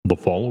The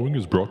following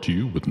is brought to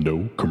you with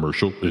no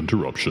commercial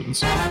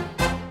interruptions.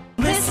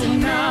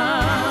 Listen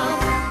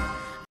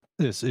up.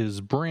 This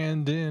is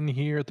Brandon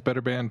here at the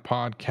Better Band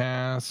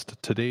Podcast.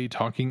 Today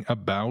talking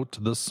about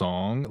the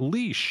song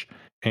Leash.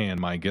 And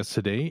my guest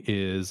today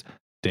is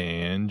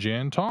Dan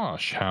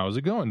Jantosh. How's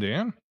it going,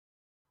 Dan?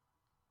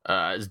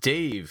 It's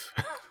Dave.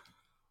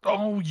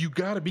 Oh, you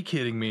gotta be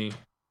kidding me.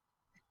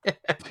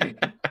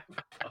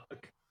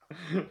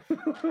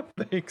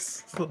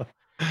 Thanks.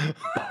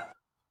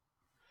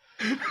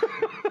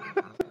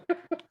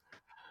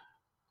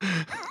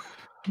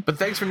 But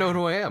thanks for knowing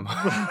who I am.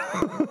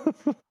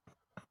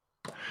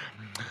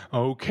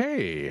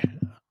 Okay.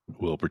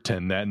 We'll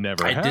pretend that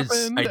never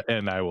happened,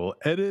 and I will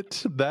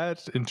edit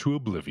that into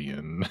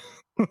oblivion.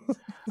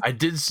 I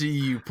did see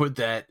you put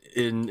that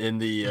in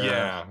the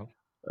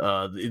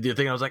the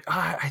thing. I was like,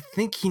 I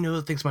think he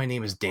thinks my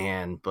name is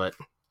Dan, but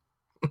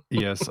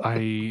Yes,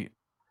 I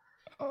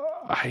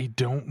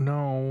don't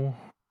know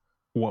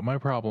what my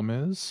problem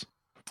is.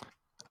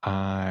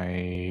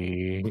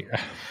 I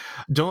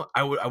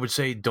would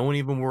say don't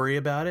even worry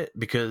about it,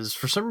 because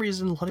for some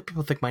reason a lot of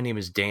people think my name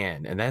is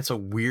Dan, and that's a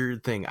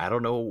weird thing. I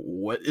don't know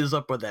what is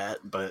up with that,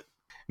 but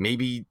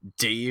maybe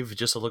Dave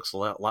just looks a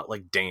lot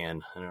like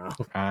Dan. I don't know.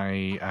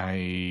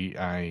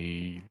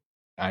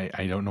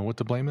 I don't know what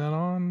to blame that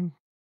on.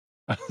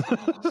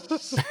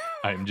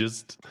 I'm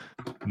just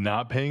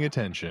not paying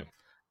attention.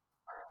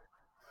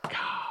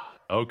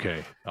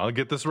 Okay, I'll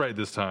get this right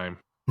this time.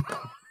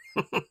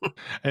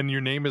 And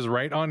your name is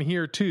right on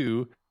here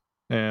too.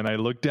 And I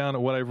look down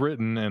at what I've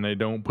written, and I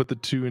don't put the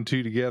two and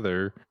two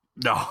together.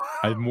 No,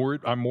 I'm more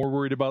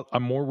worried about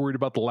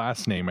the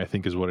last name, I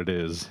think, is what it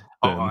is.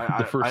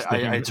 The first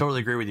name. I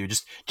totally agree with you.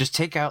 Just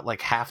take out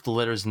like half the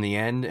letters in the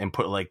end and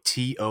put like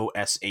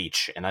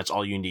TOSH, and that's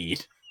all you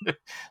need.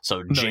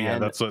 So Jan,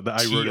 that's what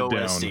I wrote it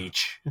down.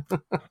 TOSH.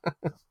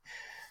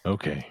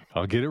 Okay,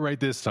 I'll get it right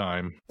this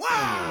time.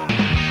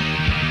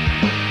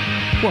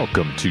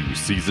 Welcome to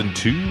Season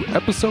 2,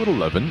 Episode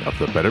 11 of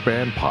the Better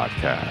Band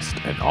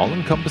Podcast, an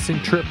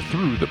all-encompassing trip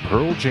through the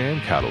Pearl Jam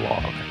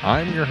catalog.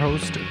 I'm your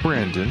host,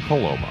 Brandon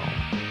Palomo.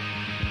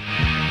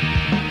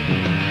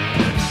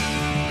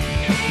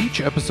 Each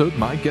episode,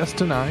 my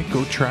guest and I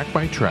go track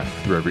by track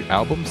through every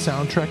album,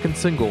 soundtrack, and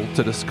single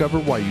to discover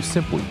why you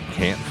simply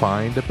can't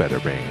find a better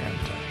band.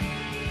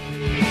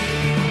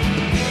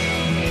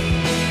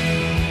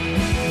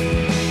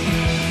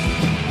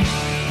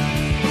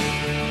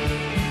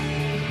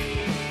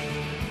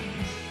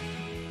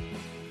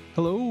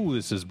 Hello,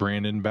 this is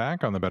Brandon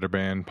back on the Better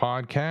Band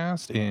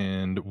Podcast,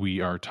 and we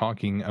are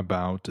talking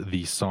about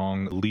the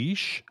song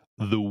Leash.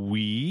 The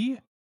we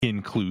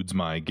includes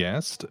my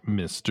guest,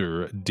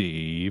 Mr.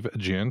 Dave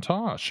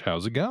Jantosh.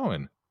 How's it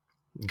going?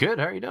 Good,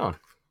 how are you doing?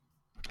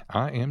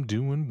 I am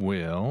doing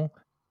well,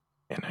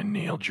 and I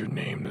nailed your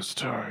name this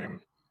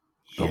time.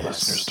 The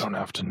listeners don't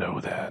have to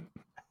know that.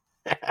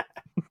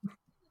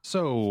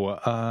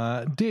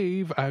 So,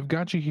 Dave, I've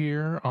got you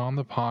here on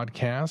the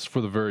podcast for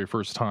the very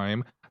first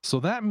time. So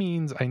that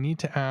means I need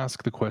to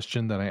ask the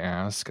question that I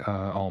ask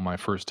all my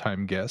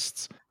first-time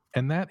guests,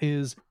 and that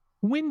is,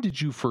 when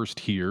did you first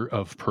hear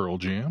of Pearl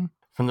Jam?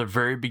 From the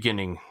very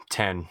beginning,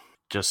 10.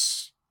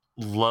 Just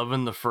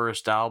loving the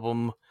first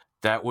album.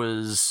 That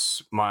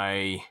was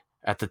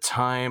at the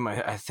time,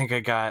 I think I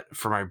got,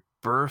 for my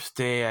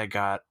birthday, I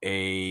got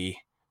a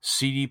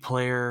CD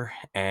player,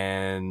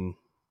 and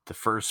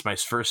my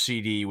first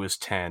CD was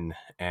 10,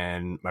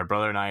 and my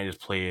brother and I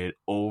just played it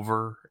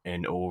over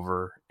and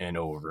over and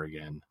over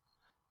again.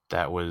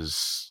 That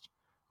was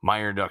my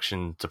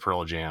introduction to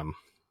Pearl Jam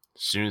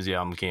as soon as the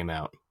album came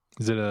out.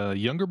 Is it a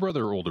younger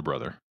brother or older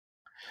brother?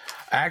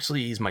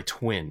 Actually, he's my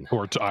twin.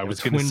 I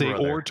was going to say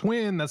brother. Or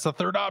twin. That's the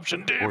third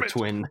option. Damn or it.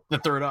 Twin, the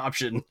third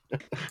option.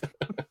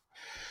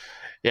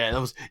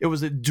 Yeah, it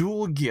was a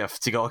dual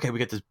gift to go, okay, we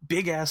got this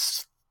big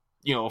ass,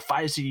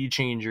 5 CD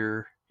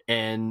changer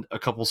and a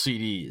couple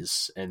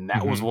CDs, and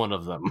that was one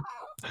of them.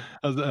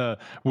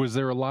 Was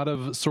there a lot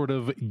of sort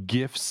of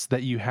gifts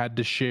that you had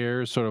to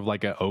share? Sort of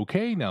like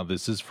okay, now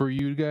this is for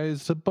you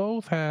guys to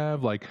both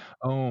have. Like,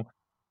 oh,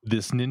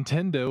 this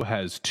Nintendo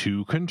has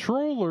 2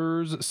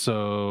 controllers,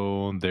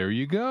 so there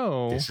you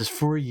go. This is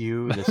for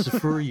you. This is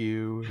for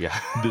you. Yeah.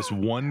 This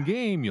one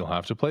game, you'll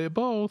have to play it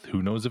both.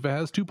 Who knows if it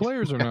has 2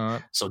 players or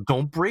not? So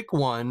don't break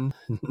one.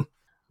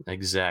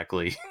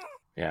 Exactly.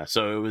 Yeah.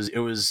 So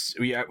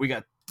we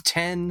got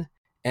 10,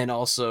 and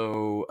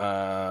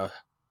also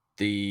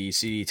the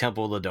CD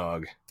Temple of the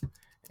Dog,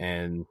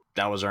 and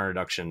that was our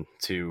introduction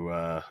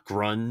to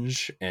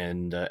grunge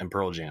and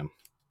Pearl Jam.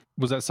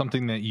 Was that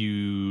something that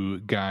you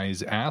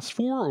guys asked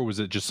for, or was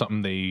it just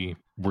something they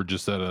were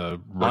just at a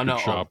record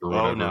shop or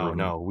whatever?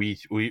 No.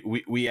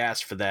 We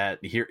asked for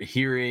that,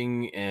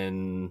 hearing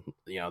and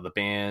the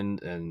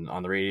band and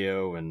on the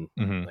radio, and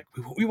like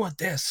we want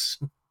this,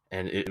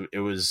 and it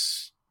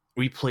was,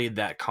 we played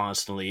that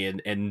constantly,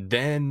 and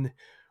then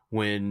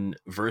when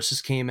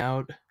Versus came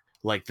out,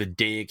 like the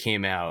day it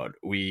came out,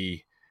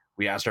 we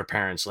we asked our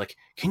parents, like,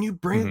 can you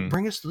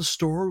bring us to the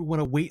store? We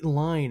want to wait in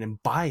line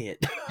and buy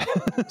it.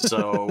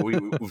 So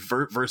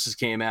Versus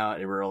came out,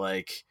 and we were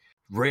like,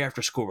 right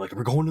after school, we're like,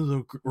 we're going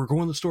to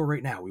the store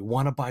right now. We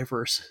want to buy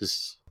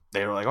Versus.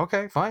 They were like,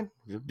 okay, fine.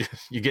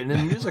 You're getting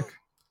into music.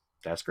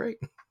 That's great.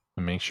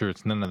 Make sure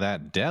it's none of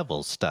that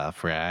devil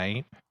stuff,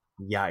 right?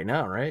 Yeah, I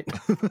know, right?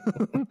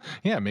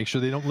 Yeah, make sure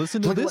they don't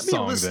listen to like, this let me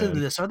song. Listen then. to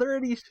this. Are there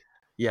any?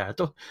 Yeah,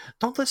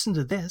 don't listen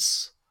to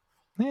this.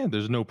 Yeah,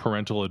 there's no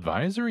parental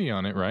advisory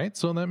on it, right?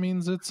 So that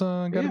means it's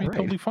got to be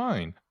totally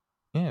fine.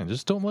 Yeah,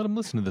 just don't let them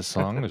listen to this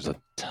song. There's a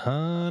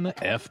ton of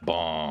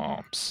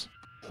F-bombs.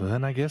 So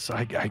then I guess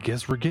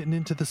we're getting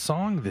into the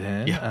song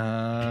then.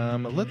 Yeah.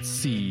 Let's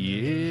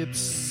see.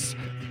 It's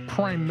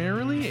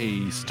primarily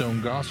a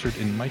Stone Gossard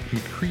and Mike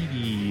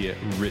McCready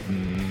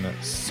written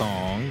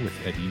song, with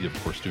Eddie,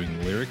 of course, doing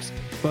the lyrics,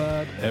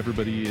 but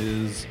everybody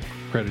is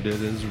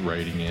credited as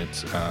writing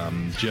it.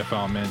 Jeff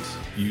Ament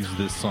used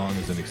this song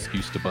as an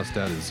excuse to bust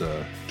out his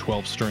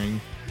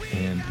 12-string,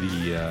 and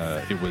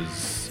it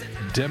was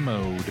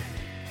demoed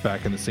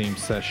back in the same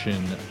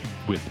session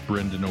with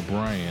Brendan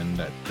O'Brien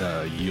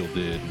that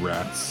yielded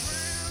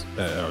Rats,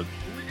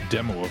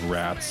 demo of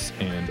Rats,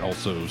 and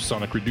also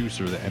Sonic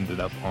Reducer that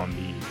ended up on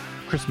the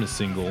Christmas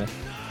single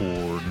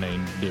for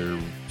their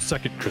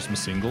second Christmas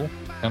single,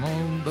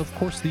 and of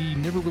course the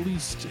never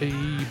released a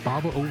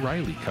Baba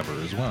O'Reilly cover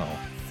as well.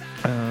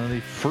 They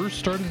first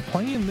started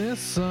playing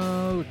this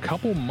a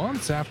couple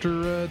months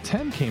after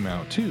 10 came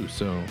out too,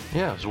 so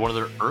yeah, it was one of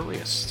their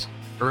earliest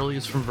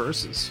from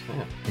Versus.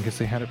 Yeah. I guess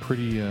they had it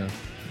pretty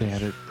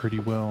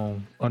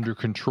well under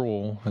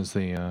control as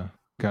they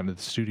got into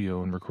the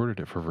studio and recorded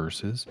it for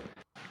Versus.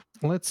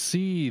 Let's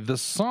see the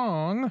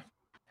song.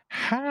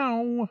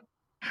 How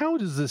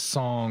does this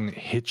song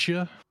hit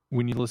you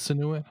when you listen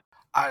to it?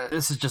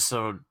 This is just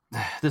a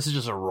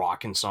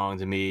rocking song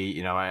to me.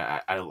 You know,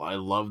 I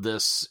love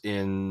this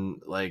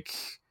in like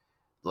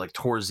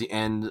towards the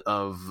end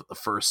of the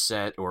first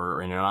set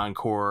or in an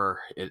encore.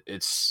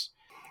 It's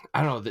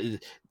I don't know.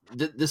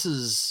 This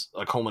is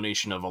a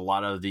culmination of a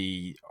lot of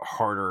the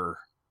harder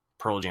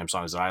Pearl Jam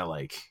songs that I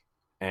like,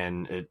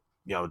 and it,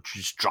 you know,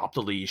 just drop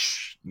the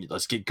leash.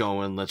 Let's get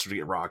going. Let's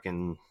get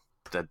rocking.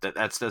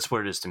 That's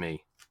what it is to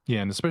me.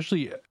 Yeah, and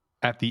especially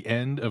at the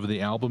end of the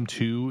album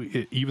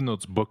too, even though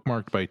it's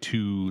bookmarked by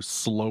two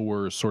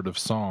slower sort of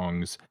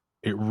songs,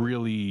 it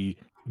really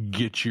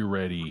gets you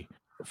ready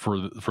for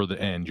the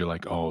end. You're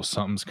like, oh,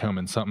 something's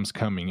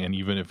coming, and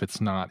even if it's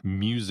not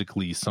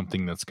musically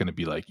something that's going to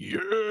be like,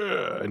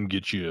 yeah, and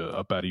get you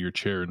up out of your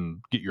chair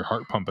and get your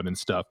heart pumping and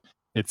stuff,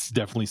 it's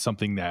definitely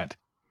something that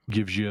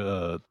gives you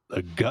a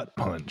gut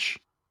punch.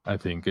 I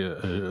think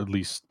at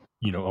least,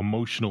 you know,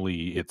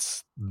 emotionally,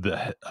 it's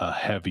the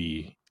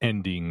heavy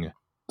ending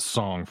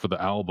song for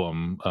the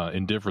album,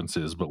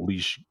 Indifferences, but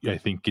Leash, I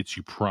think, gets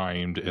you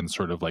primed and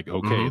sort of like,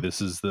 okay,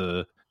 this is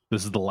the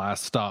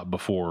last stop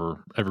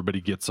before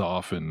everybody gets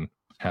off and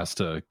has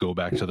to go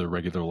back to their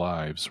regular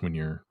lives when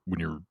you're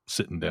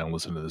sitting down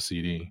listening to the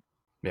CD.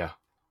 Yeah,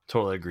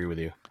 totally agree with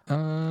you.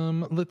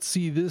 Let's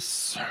see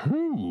this.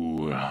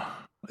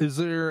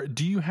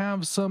 Do you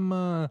have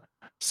some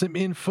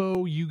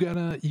info you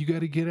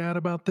gotta get out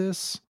about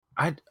this?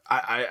 I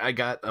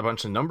got a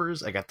bunch of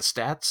numbers. I got the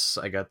stats.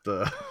 I got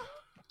the.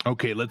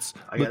 Okay, let's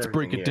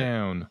break it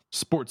down.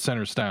 Sports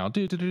Center style.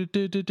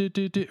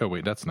 Oh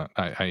wait, that's not.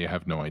 I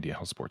have no idea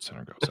how Sports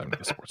Center goes. I'm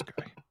not a sports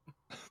guy.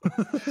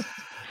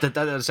 that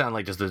does sound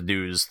like just the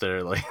news.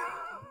 They're like,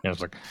 yeah, it's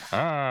like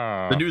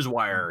the news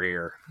wire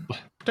here.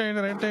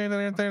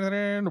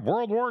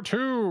 World War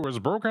II is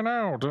broken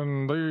out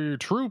and the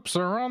troops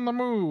are on the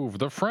move.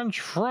 The French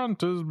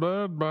front is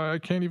bad, but I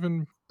can't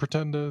even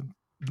pretend to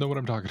know what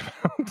I'm talking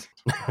about.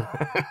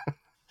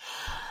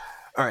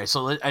 All right,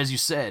 so as you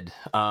said,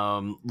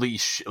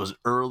 Leash, it was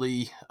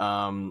early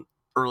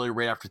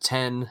right after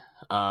 10. It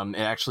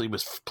actually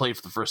was played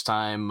for the first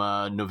time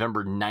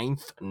November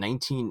 9th,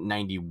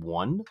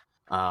 1991.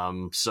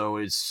 So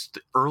it's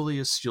the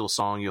earliest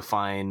song you'll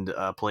find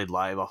played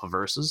live off of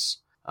Versus.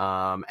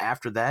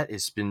 After that,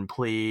 it's been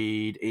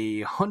played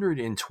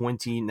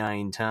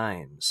 129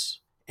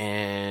 times.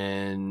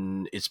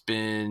 And it's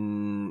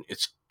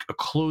a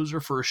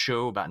closer for a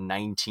show about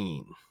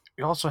 19.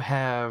 We also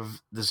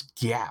have this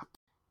gap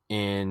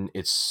in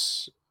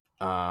its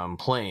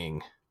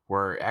playing,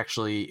 where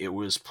actually it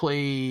was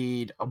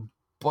played a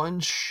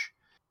bunch.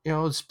 You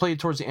know, it's played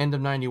towards the end of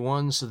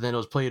 91, so then it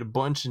was played a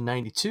bunch in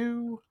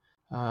 92.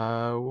 We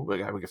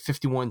got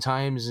 51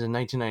 times in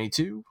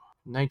 1992.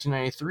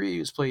 1993, it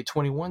was played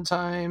 21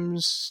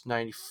 times.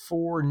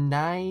 94,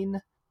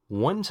 9.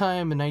 One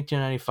time in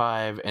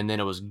 1995, and then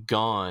it was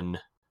gone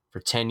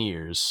for 10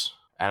 years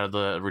out of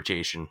the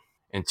rotation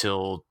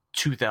until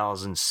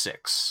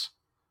 2006.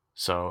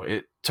 So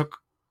it took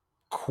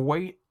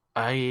quite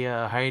a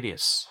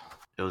hiatus.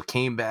 It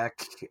came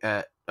back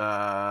at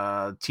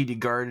TD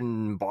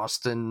Garden in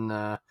Boston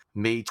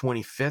May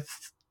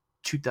 25th,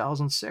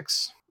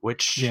 2006.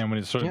 Which when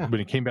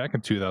it came back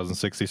in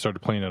 2006, they started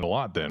playing it a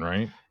lot then,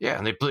 right? Yeah,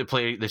 and they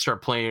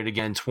started playing it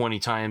again 20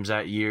 times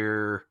that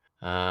year.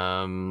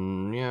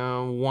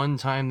 1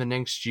 time the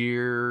next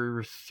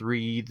year,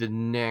 3 the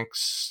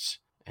next,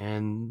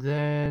 and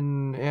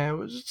then it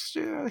was just,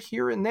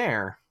 here and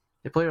there.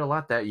 They played it a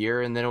lot that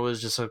year, and then it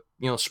was just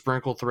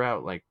sprinkled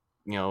throughout, like,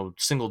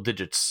 single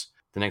digits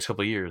the next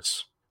couple of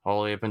years, all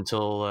the way up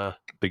until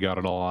they got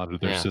it all out of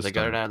their system. They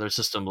got it out of their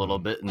system a little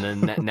bit, and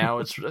then now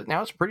it's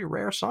a pretty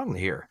rare song to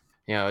hear.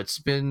 It's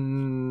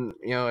been,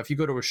 if you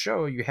go to a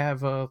show, you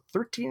have a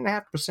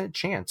 13.5%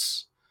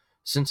 chance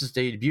since its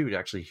debut to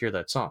actually hear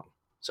that song.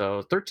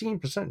 So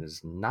 13%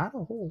 is not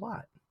a whole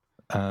lot.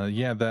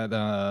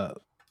 That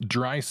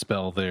dry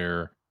spell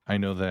there, I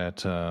know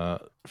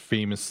that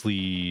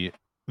famously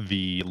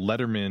the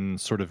Letterman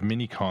sort of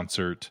mini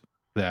concert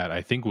that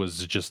I think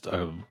was just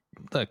a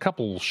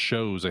couple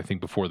shows, I think,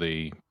 before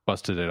they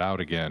busted it out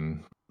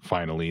again.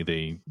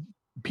 Finally,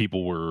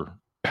 people were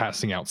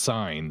passing out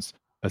signs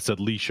that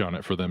said Leash on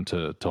it for them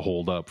to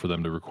hold up, for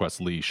them to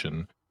request Leash.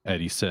 And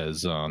Eddie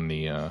says on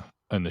the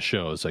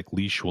show, it's like,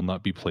 Leash will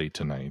not be played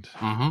tonight.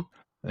 Mm-hmm.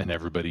 And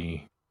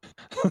everybody,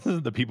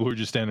 the people who are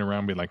just standing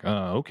around being like,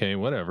 okay,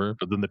 whatever.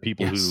 But then the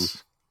people who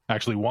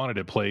actually wanted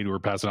it played, who were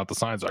passing out the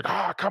signs, like,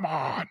 come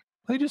on.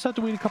 They just have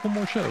to wait a couple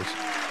more shows.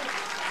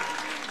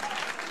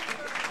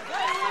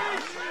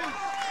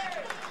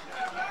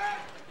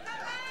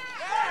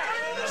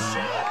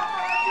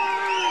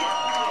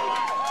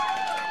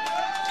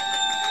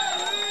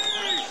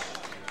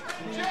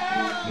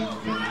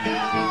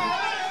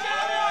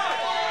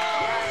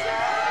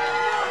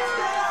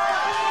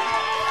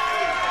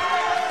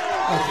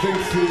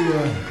 I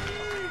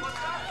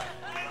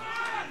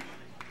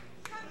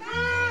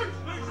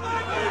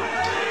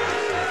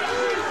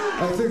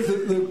think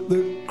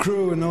the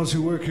crew and those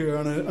who work here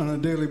on a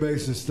daily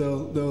basis,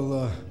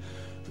 they'll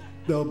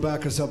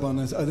back us up on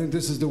this. I think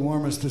this is the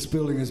warmest this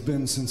building has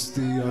been since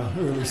the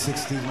early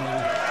 '60s. Maybe.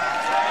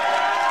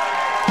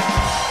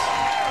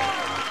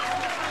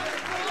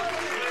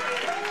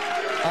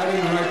 I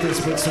didn't write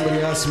this, but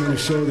somebody asked me to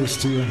show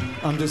this to you.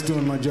 I'm just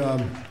doing my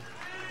job.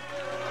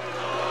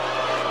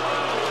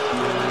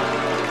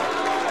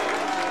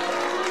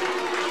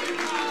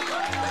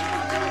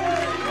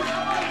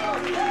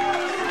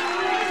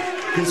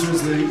 This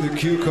was the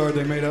cue card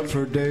they made up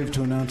for Dave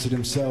to announce it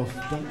himself.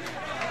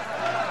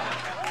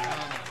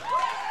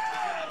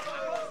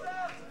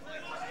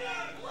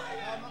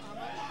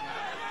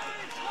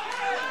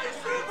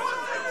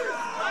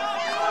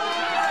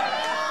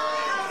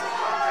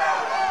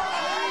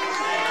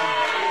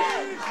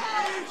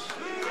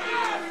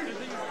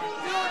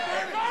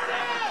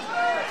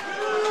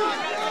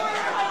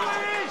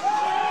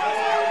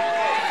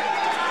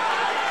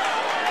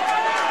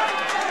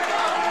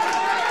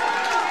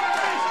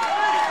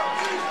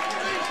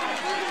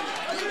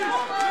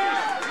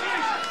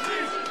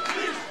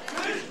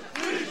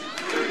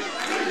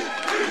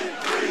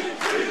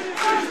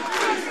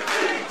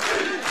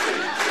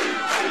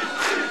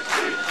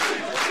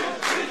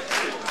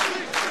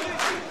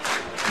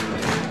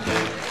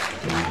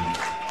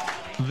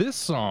 This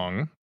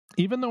song,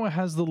 even though it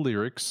has the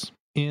lyrics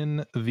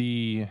in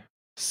the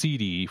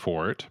CD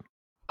for it,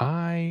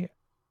 I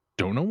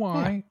don't know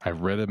why.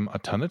 I've read them a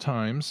ton of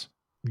times,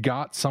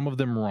 got some of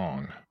them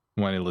wrong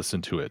when I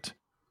listened to it.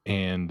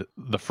 And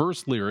the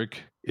first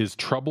lyric is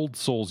 "Troubled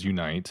Souls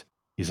Unite."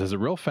 He says it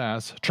real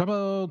fast,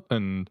 "troubled,"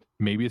 and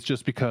maybe it's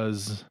just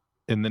because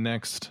in the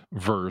next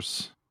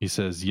verse he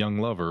says "young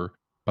lover,"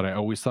 but I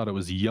always thought it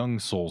was "young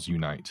souls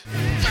unite."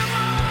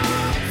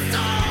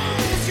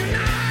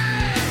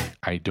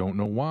 I don't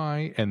know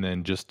why. And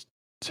then just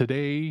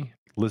today,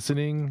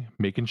 listening,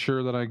 making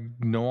sure that I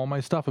know all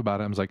my stuff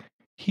about it, I was like,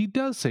 he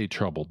does say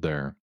 "troubled"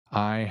 there.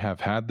 I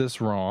have had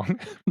this wrong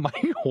my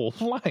whole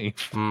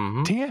life.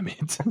 Mm-hmm. Damn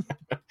it.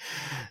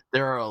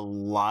 There are a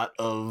lot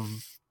of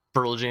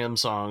Pearl Jam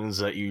songs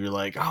that you're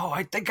like, oh,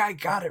 I think I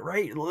got it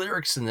right, the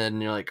lyrics, and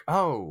then you're like,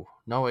 oh,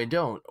 no, I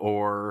don't.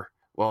 Or,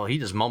 well, he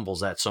just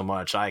mumbles that so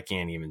much, I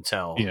can't even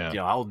tell. Yeah.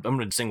 I'm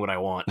going to sing what I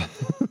want.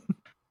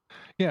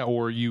 Yeah,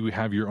 or you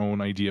have your own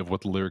idea of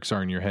what the lyrics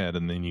are in your head,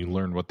 and then you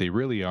learn what they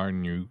really are,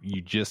 and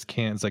you just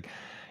can't. It's like,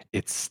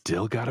 it's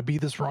still got to be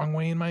this wrong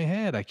way in my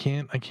head. I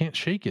can't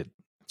shake it.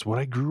 It's what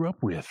I grew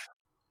up with.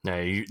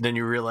 Yeah, then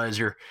you realize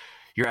you're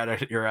at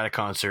a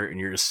concert and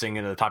you're just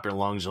singing at the top of your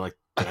lungs. You're like,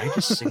 did I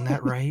just sing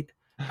that right?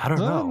 I don't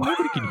know.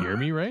 Nobody can hear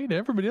me, right?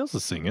 Everybody else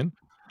is singing.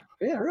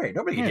 Yeah, right.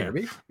 Nobody can hear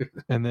me.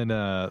 And then,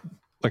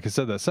 like I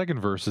said, that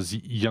second verse is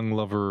 "Young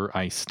lover,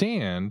 I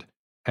stand,"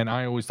 and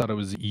I always thought it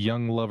was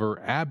 "young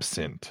lover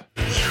absent."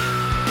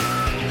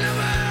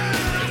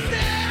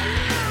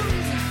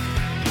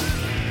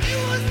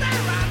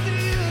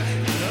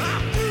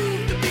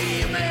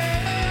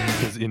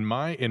 Because in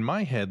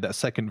my head, that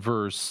second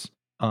verse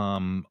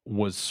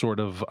was sort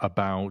of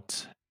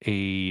about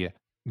a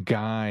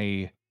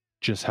guy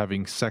just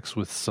having sex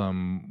with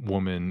some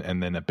woman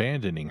and then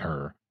abandoning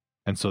her,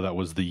 and so that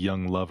was the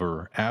young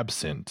lover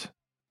absent.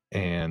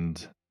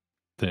 And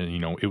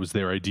then, it was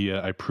their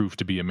idea. I proved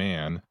to be a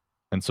man.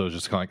 And so it's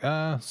just kind of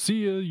like,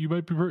 see ya. You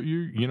might be,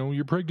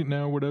 you're pregnant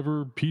now,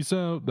 whatever. Peace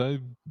out.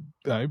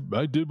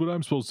 I did what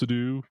I'm supposed to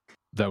do.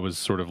 that was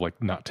sort of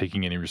like not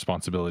taking any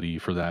responsibility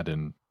for that.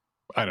 And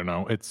I don't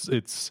know,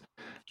 it's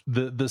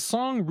the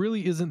song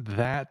really isn't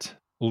that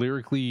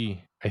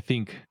lyrically, I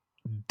think,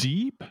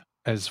 deep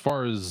as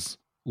far as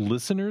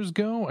listeners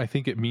go. I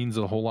think it means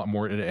a whole lot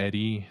more to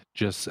Eddie,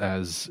 just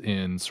as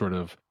in sort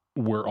of,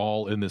 we're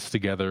all in this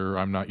together.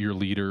 I'm not your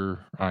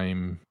leader.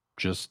 I'm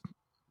just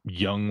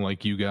young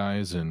like you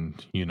guys,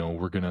 and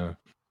we're gonna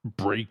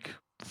break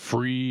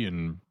free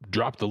and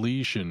drop the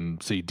leash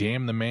and say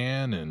damn the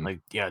man, and like,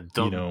 yeah,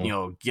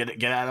 don't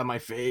get out of my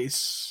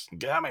face,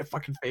 get out of my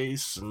fucking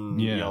face, and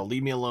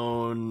leave me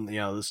alone.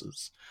 This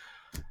is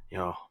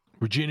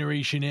we're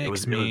Generation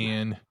X,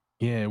 man.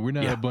 Yeah, we're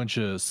not a bunch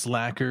of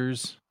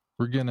slackers.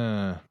 We're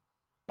gonna,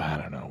 I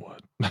don't know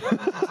what.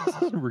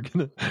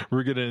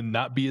 we're gonna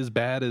not be as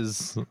bad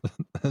as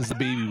the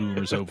baby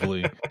boomers,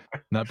 hopefully.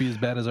 Not be as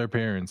bad as our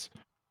parents.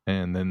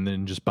 And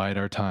then just bide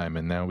our time,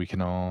 and now we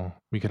can all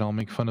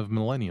make fun of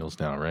millennials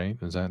now, right?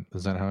 Is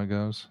that how it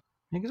goes?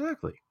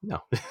 Exactly.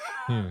 No.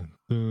 Yeah.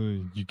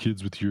 You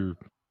kids with your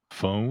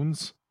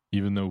phones,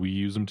 even though we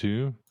use them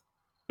too.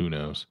 Who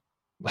knows?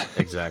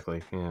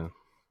 Exactly. Yeah.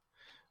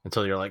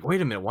 Until you're like,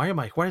 wait a minute,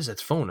 why is that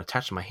phone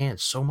attached to my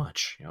hand so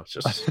much? It's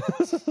just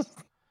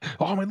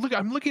oh my, look,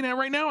 I'm looking at it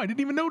right now. I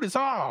didn't even notice.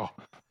 Oh.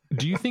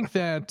 Do you think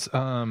that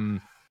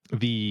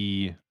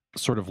the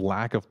sort of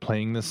lack of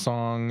playing this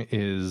song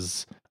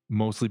is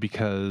mostly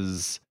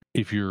because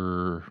if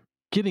you're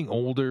getting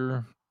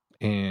older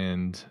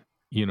and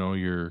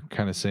you're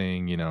kind of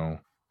saying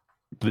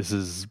this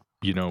is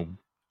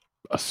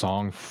a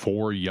song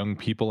for young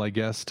people, I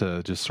guess,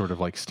 to just sort of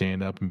like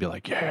stand up and be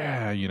like,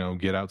 yeah,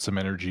 get out some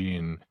energy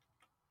and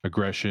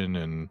aggression,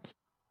 and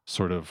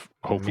sort of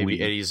hopefully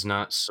maybe Eddie's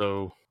not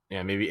so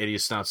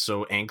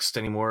angst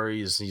anymore.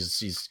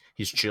 He's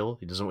chill.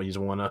 He doesn't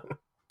want to.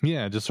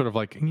 Yeah, just sort of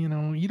like,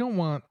 you don't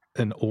want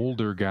an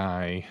older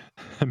guy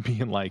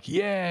being like,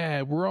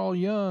 yeah, we're all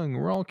young,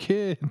 we're all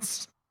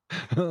kids.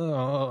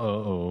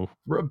 Rebel.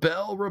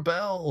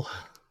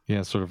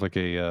 Yeah, sort of like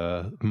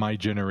a my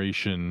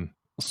generation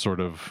sort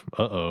of,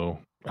 I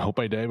hope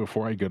I die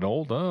before I get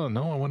old. Oh,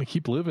 no, I want to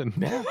keep living,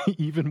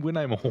 even when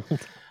I'm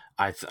old.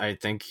 I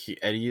think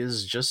Eddie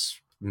is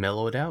just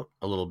mellowed out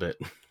a little bit.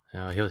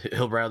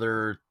 He'll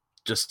rather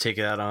just take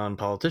it out on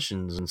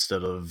politicians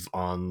instead of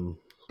on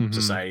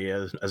society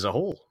as a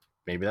whole.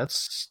 Maybe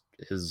that's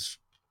his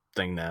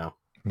thing now.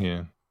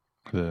 Yeah,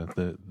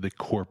 the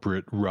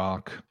corporate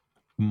rock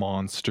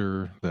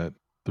monster, that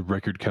the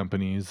record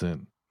companies that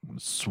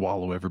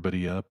swallow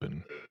everybody up,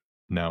 and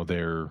now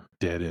they're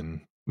dead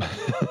and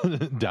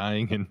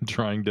dying and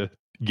trying to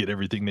get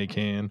everything they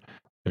can.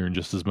 They're in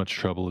just as much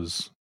trouble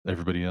as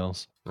everybody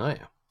else. Oh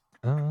yeah.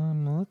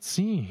 Let's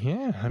see.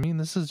 Yeah, I mean,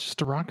 this is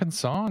just a rockin'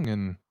 song,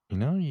 and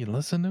you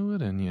listen to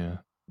it, and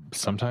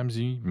sometimes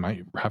you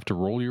might have to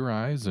roll your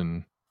eyes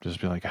and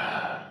just be like,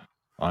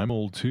 I'm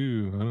old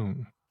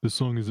too. This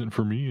song isn't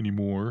for me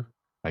anymore,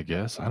 I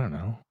guess. I don't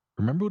know.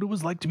 Remember what it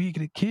was like to be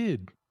a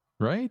kid,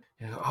 right?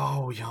 Yeah,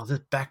 oh, this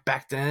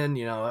back then,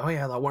 oh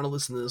yeah, I want to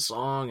listen to this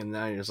song, and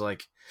now you're just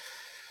like,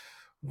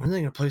 when are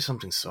they going to play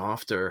something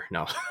softer?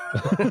 No.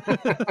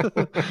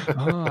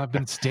 Oh, I've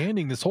been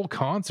standing this whole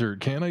concert.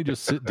 Can't I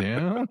just sit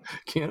down?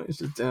 Can't I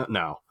sit down?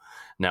 No.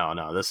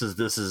 This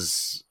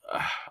is.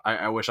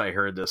 I wish I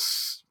heard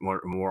this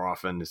more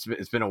often.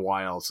 It's been a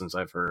while since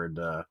I've heard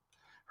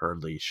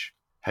Leash.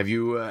 Have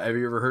you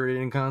ever heard it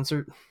in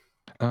concert?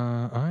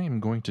 I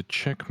am going to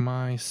check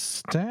my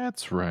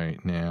stats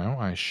right now.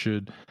 I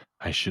should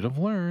have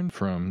learned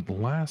from the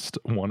last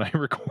one I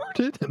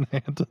recorded, and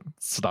I had to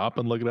stop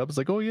and look it up. It's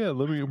like, oh yeah,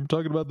 I'm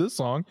talking about this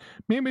song.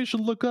 Maybe I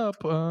should look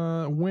up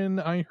when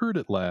I heard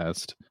it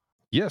last.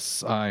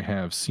 Yes, I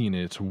have seen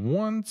it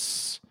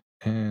once,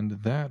 and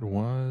that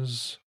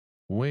was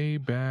way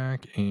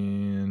back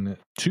in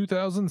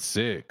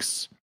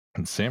 2006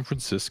 in San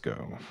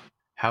Francisco.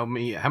 How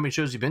many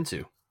shows have you been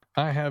to?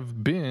 I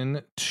have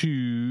been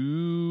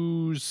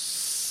to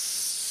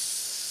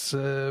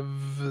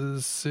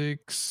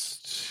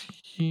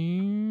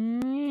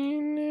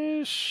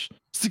 16-ish.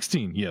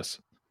 16, yes.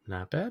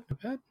 Not bad.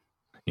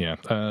 Yeah.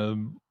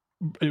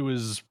 It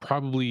was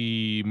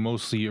probably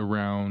mostly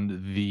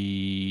around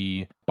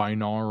the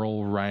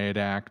binaural riot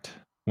act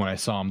when I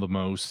saw him the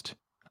most,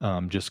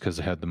 just because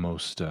I had the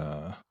most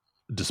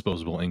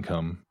disposable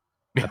income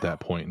at that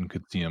point and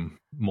could see him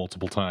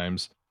multiple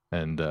times.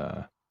 And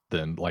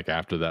then, like,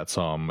 after that,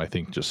 saw him, I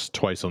think, just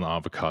twice on the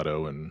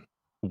Avocado and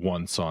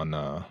once on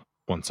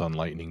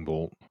Lightning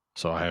Bolt.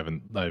 So I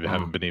haven't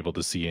been able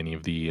to see any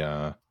of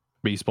the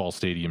baseball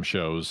stadium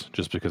shows,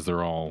 just because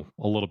they're all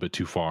a little bit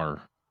too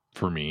far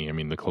for me. I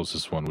mean, the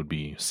closest one would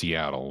be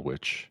Seattle,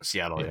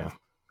 yeah.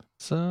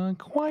 It's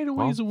quite a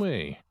ways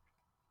away.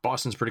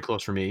 Boston's pretty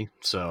close for me,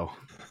 so.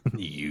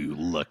 You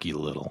lucky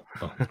little.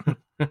 Oh.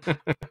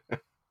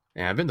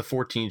 Yeah, I've been to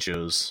 14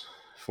 shows.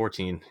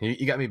 14.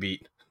 You got me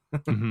beat.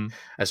 Mm-hmm.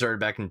 I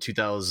started back in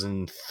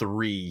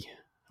 2003.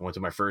 I went to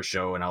my first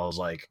show, and I was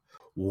like,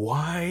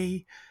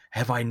 why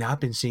have I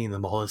not been seeing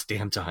them all this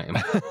damn time?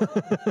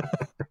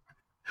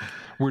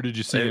 Where did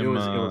you see him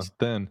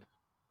then?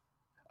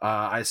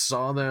 I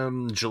saw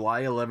them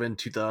July 11,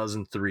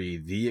 2003,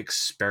 The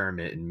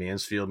Experiment in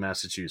Mansfield,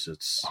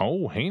 Massachusetts.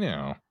 Oh, hey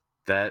now.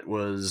 That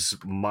was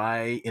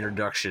my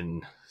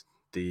introduction.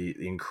 The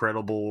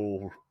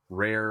incredible,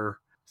 rare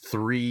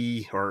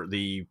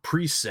the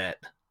preset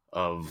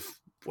of,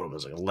 what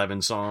was it,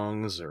 11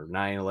 songs or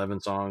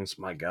 11 songs?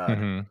 My God.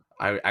 Mm-hmm.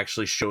 I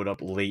actually showed up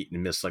late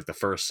and missed like the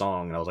first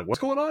song. And I was like, what's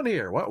going on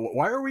here?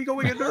 Why are we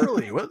going in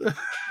early? What? And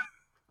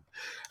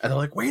they're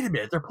like, wait a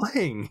minute, they're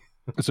playing.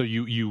 So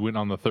you went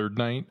on the third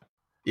night?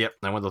 Yep,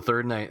 I went the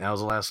third night. That was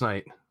the last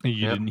night. And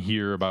you didn't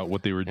hear about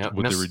what they were they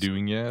were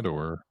doing yet,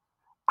 or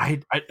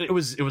it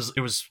was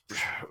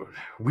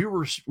we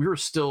were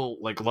still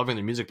like loving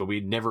the music, but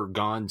we'd never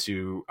gone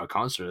to a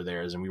concert of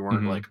theirs, and we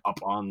weren't like up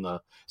on the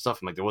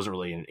stuff. And like there wasn't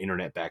really an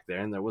internet back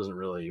then. There wasn't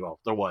really, well,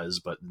 there was,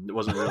 but it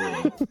wasn't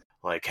really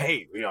like,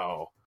 hey,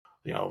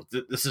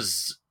 this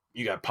is,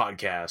 you got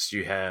podcasts,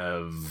 you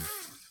have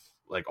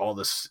like all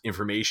this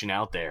information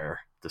out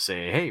there to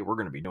say, hey, we're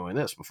going to be doing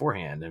this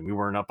beforehand. And we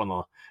weren't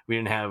we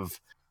didn't have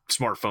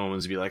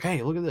smartphones to be like,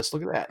 hey, look at this,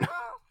 look at that.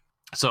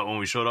 So when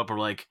we showed up, we're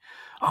like,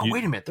 oh,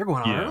 wait a minute, they're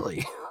going on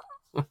early.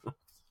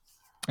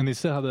 And they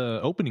still had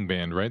the opening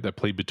band, right? That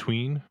played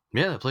between.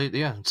 Yeah, they played.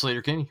 Yeah,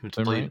 Slater Kinney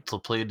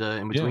played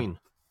in between.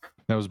 Yeah.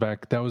 That was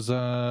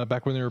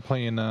back when they were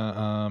playing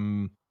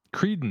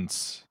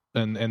Creedence,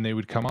 and they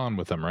would come on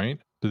with them, right?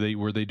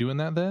 Were they doing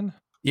that then?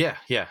 Yeah.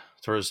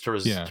 Towards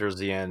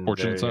the end.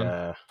 Fortunate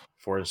Son.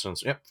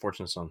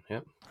 Fortunate Son.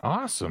 Yep.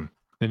 Awesome.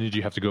 And did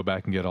you have to go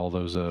back and get all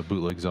those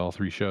bootlegs, all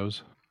 3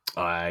 shows?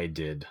 I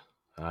did.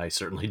 I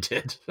certainly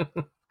did.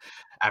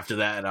 After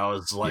that, I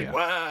was like,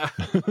 "Wow!"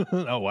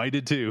 Oh, I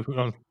did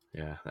too.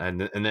 Yeah,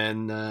 and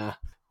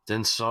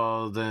then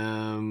saw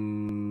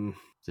them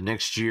the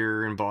next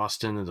year in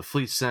Boston at the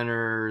Fleet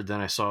Center. Then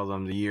I saw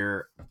them the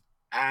year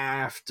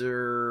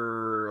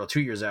after,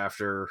 2 years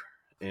after,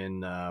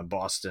 in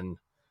Boston.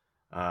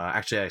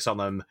 Actually, I saw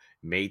them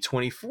May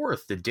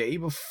 24th, the day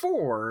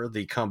before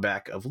the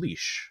comeback of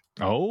Leash.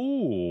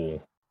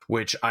 Oh.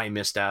 Which I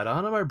missed out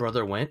on, and my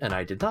brother went, and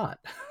I did not.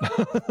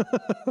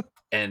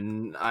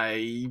 And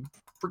I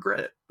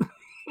regret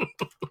it.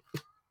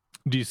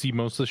 Do you see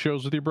most of the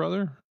shows with your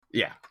brother?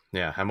 Yeah.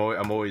 I'm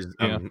always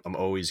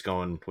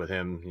going with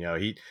him.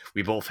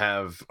 We both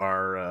have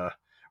our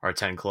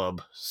 10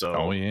 club,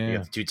 so we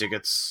get the 2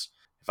 tickets.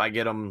 If I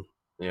get them,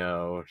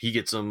 he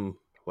gets them.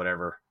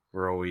 Whatever.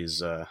 We're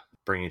always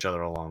bringing each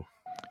other along.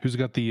 Who's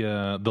got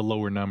the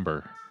lower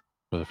number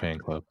for the fan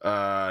club?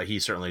 He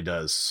certainly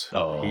does.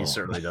 Oh, he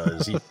certainly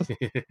does.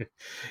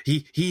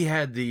 He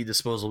had the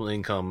disposable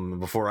income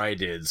before I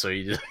did, so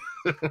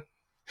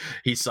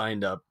he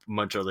signed up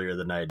much earlier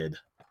than I did.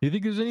 Do you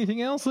think there's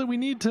anything else that we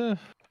need to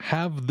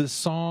have this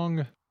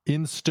song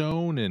in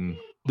stone, and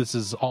this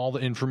is all the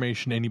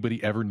information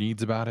anybody ever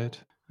needs about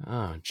it?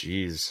 Oh,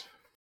 geez.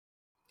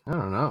 I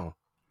don't know.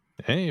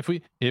 Hey,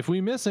 if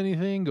we miss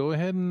anything, go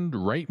ahead and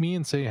write me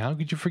and say, how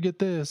could you forget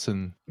this?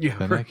 And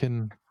then I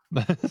can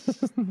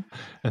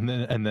and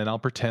then I'll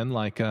pretend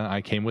like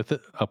I came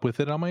up with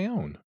it on my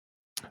own.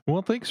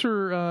 Well, thanks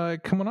for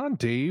coming on,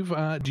 Dave.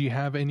 Do you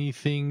have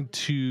anything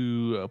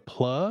to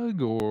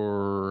plug,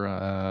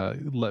 or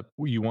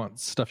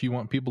stuff you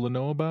want people to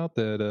know about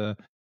that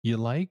you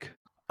like?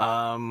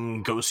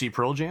 Go see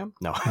Pearl Jam?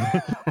 No.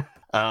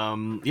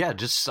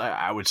 Just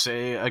I would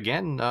say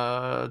again,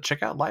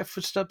 check out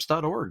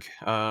livefootsteps.org.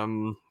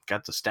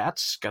 Got the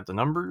stats, got the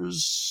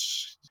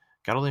numbers,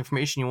 got all the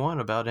information you want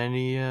about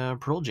any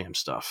Pearl Jam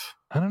stuff.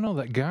 I don't know,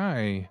 that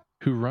guy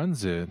who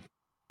runs it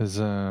is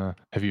have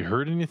you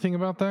heard anything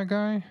about that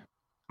guy?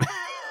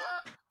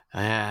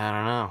 I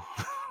don't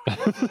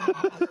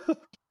know.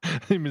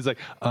 He's like,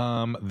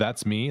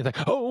 that's me. Like,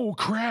 oh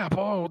crap!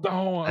 Oh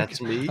no,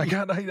 that's me. I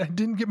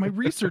didn't get my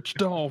research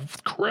done. Oh,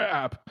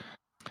 crap!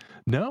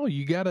 No,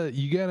 you got a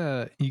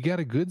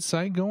good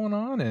site going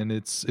on, and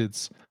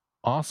it's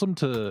awesome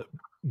to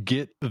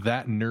get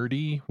that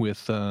nerdy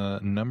with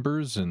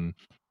numbers and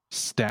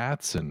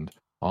stats and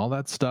all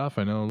that stuff.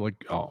 I know,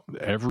 like,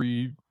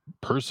 every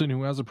person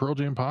who has a Pearl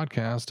Jam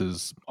podcast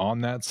is on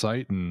that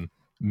site and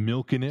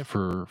milking it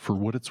for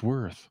what it's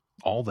worth,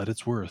 all that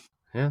it's worth.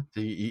 Yeah,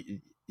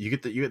 you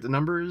get the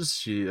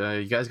numbers.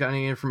 You guys got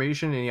any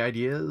information, any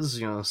ideas?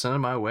 Send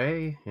them my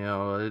way.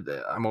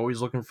 I'm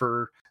always looking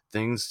for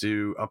things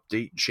to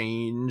update,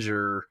 change,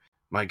 or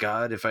my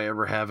God, if I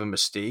ever have a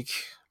mistake,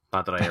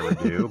 not that I ever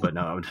do, but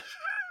no.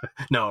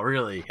 No,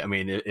 really. I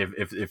mean,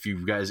 if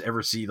you guys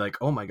ever see like,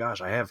 oh my gosh,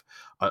 I have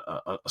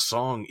a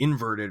song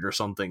inverted or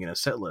something in a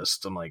set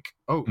list, I'm like,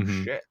 oh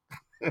shit.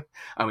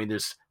 I mean,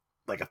 there's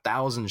like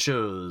 1,000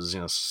 shows.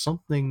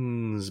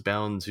 Something's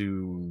bound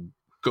to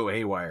go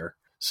haywire.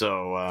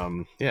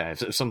 So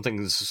if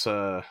something's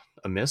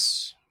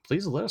amiss,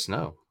 please let us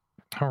know.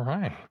 All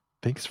right.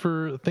 Thanks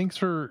for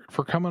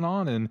coming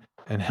on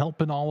and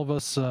helping all of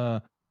us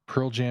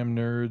Pearl Jam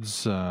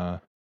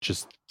nerds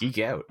just geek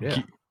out.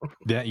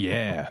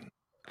 Yeah.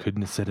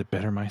 Couldn't have said it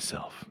better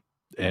myself.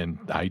 And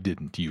I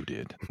didn't. You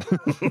did.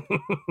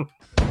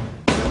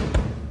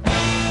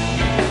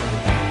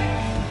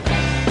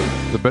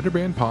 The Better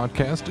Band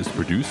Podcast is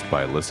produced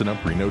by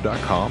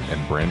listenupreno.com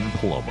and Brandon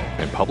Palomo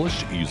and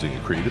published using a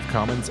Creative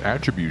Commons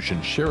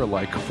Attribution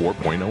Share-alike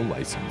 4.0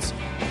 license.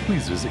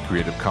 Please visit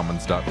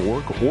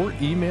creativecommons.org or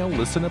email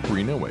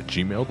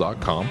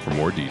listenupreno@gmail.com for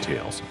more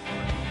details.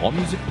 All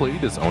music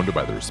played is owned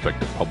by the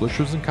respective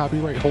publishers and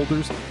copyright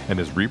holders and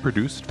is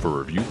reproduced for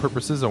review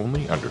purposes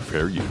only under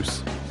fair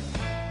use.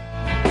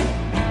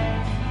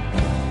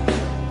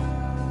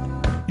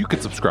 You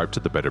can subscribe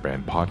to the Better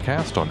Band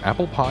Podcast on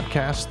Apple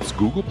Podcasts,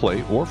 Google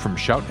Play, or from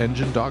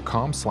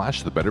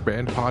shoutengine.com/The Better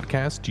Band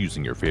Podcast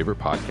using your favorite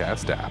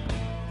podcast app.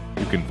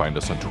 You can find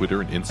us on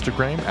Twitter and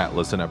Instagram at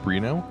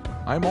ListenUpReno.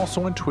 I'm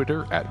also on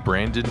Twitter at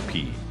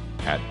BrandonP,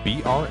 at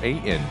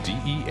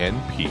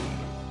BRANDENP.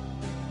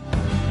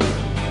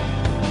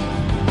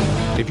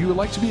 If you would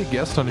like to be a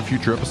guest on a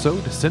future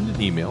episode, send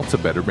an email to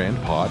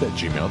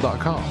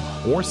betterbandpod@gmail.com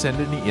or send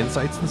any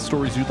insights and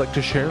stories you'd like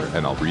to share,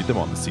 and I'll read them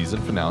on the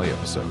season finale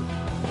episode.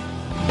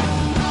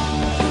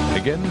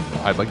 Again,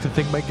 I'd like to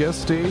thank my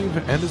guest, Dave,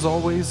 and as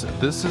always,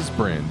 this is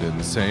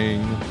Brandon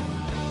saying,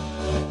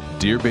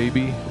 Dear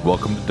baby,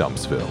 welcome to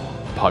Dumpsville.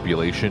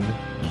 Population,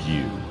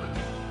 you.